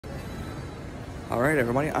All right,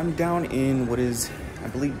 everybody, I'm down in what is, I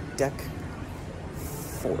believe, deck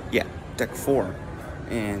 4. Yeah, deck 4.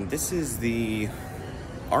 And this is the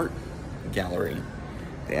art gallery.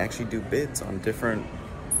 They actually do bids on different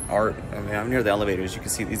art. I mean, I'm near the elevators. You can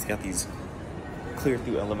see these got these clear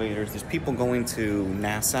through elevators. There's people going to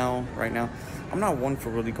Nassau right now. I'm not one for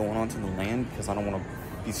really going onto the land because I don't want to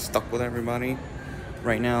be stuck with everybody.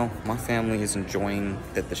 Right now, my family is enjoying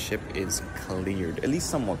that the ship is cleared, at least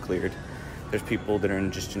somewhat cleared. There's people that are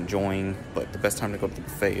just enjoying, but the best time to go to the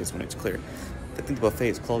buffet is when it's clear. I think the buffet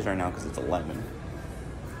is closed right now because it's 11,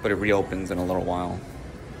 but it reopens in a little while.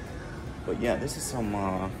 But yeah, this is some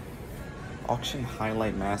auction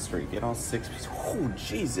highlight mastery. Get all 6 pieces. Oh,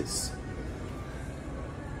 Jesus.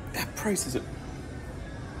 That price is...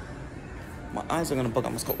 My eyes are gonna bug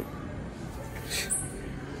out my skull.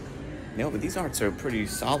 No, but these arts are pretty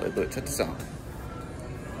solid. Look, check this out.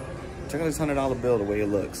 Check out this $100 bill, the way it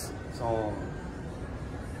looks. It's all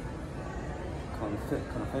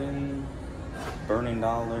confetti, burning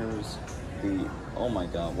dollars. The, oh my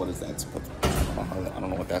God, what is that? I don't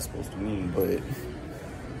know what that's supposed to mean, but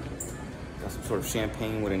got some sort of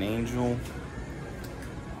champagne with an angel.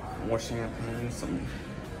 More champagne, some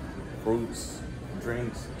fruits,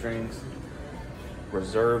 drinks.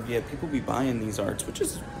 Reserved. Yeah, people be buying these arts, which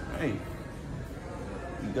is, hey,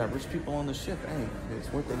 you got rich people on the ship. Hey, it's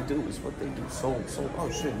what they do. It's what they do. So,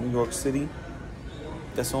 oh shit, New York City.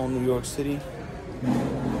 That's all New York City.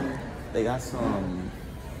 They got some.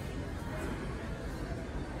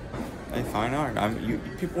 Hey, fine art.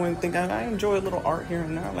 People wouldn't think I enjoy a little art here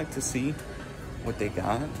and there. I like to see what they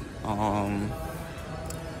got. Oh,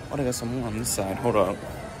 they got some more on this side. Hold up.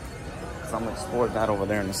 So I'm gonna explore that over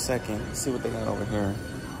there in a second. Let's see what they got over here.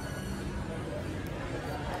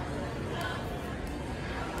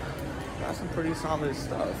 Got some pretty solid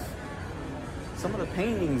stuff. Some of the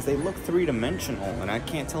paintings, they look three-dimensional, and I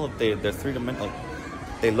can't tell if they're three-dimensional.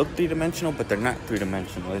 Like, they look three-dimensional, but they're not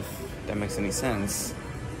three-dimensional, if that makes any sense.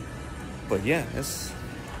 But yeah, it's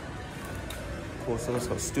cool. So let's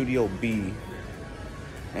go Studio B.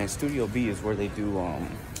 And Studio B is where they do,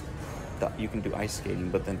 you can do ice skating,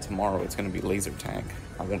 but then tomorrow it's going to be laser tag.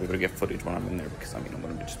 I won't be able to get footage when I'm in there because, I mean, I'm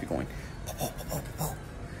going to just be going,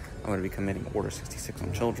 I'm going to be committing Order 66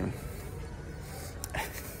 on children.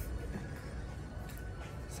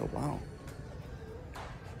 So, wow.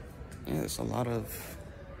 Yeah, there's a lot of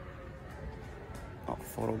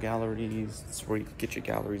photo galleries. This is where you can get your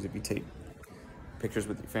galleries if you take pictures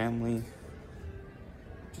with your family.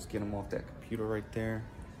 Just get them off that computer right there.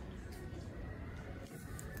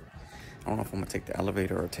 I don't know if I'm gonna take the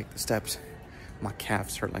elevator or take the steps. My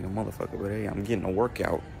calves hurt like a motherfucker, but hey, I'm getting a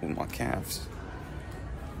workout with my calves.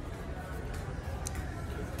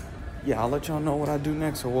 Yeah, I'll let y'all know what I do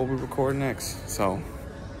next or what we record next. So